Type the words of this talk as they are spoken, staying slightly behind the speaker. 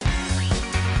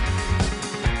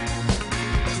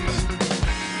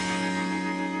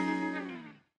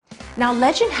Now,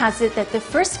 legend has it that the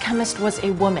first chemist was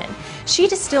a woman. She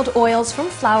distilled oils from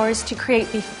flowers to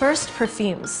create the first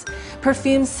perfumes.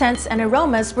 Perfumes, scents, and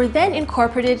aromas were then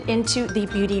incorporated into the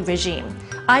beauty regime.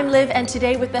 I'm Liv, and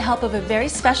today, with the help of a very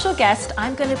special guest,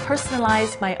 I'm going to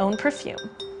personalize my own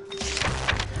perfume.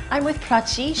 I'm with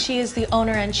Prachi. She is the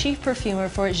owner and chief perfumer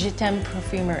for Je T'aime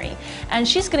Perfumery. And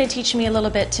she's going to teach me a little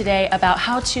bit today about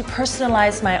how to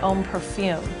personalize my own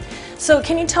perfume. So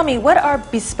can you tell me, what are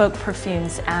bespoke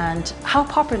perfumes and how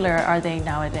popular are they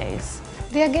nowadays?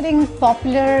 They are getting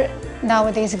popular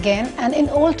nowadays again, and in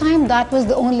old time that was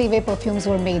the only way perfumes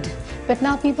were made. But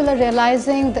now people are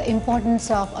realizing the importance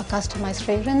of a customized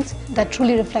fragrance that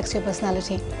truly reflects your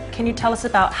personality. Can you tell us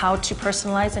about how to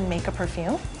personalize and make a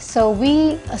perfume? So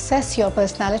we assess your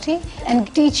personality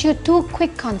and teach you two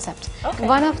quick concepts. Okay.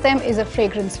 One of them is a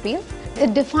fragrance wheel.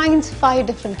 It defines 5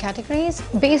 different categories.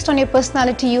 Based on your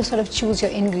personality, you sort of choose your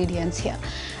ingredients here.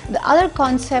 The other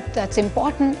concept that's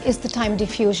important is the time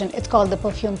diffusion. It's called the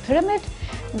perfume pyramid.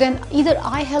 Then either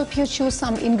I help you choose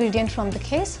some ingredient from the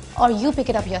case, or you pick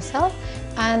it up yourself,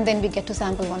 and then we get to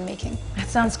sample one making. That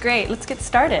sounds great. Let's get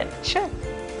started. Sure.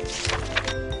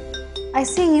 I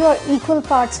see you are equal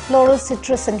parts floral,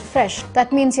 citrus, and fresh.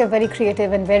 That means you're very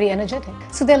creative and very energetic.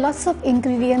 So there are lots of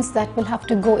ingredients that will have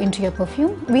to go into your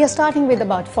perfume. We are starting with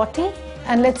about 40,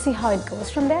 and let's see how it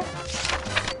goes from there.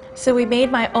 So we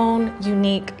made my own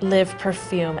unique Liv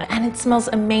perfume, and it smells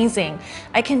amazing.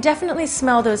 I can definitely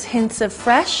smell those hints of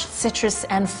fresh, citrus,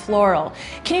 and floral.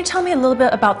 Can you tell me a little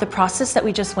bit about the process that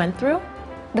we just went through?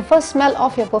 The first smell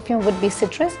of your perfume would be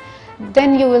citrus.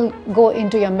 Then you will go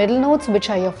into your middle notes,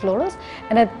 which are your florals.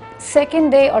 And at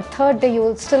second day or third day, you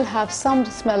will still have some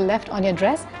smell left on your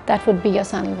dress. That would be your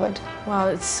sandalwood. Wow,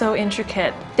 it's so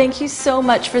intricate. Thank you so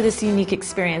much for this unique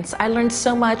experience. I learned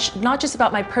so much, not just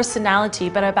about my personality,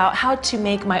 but about how to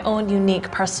make my own unique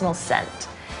personal scent.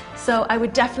 So I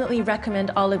would definitely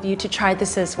recommend all of you to try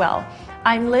this as well.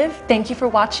 I'm Liv. Thank you for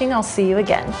watching. I'll see you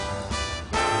again.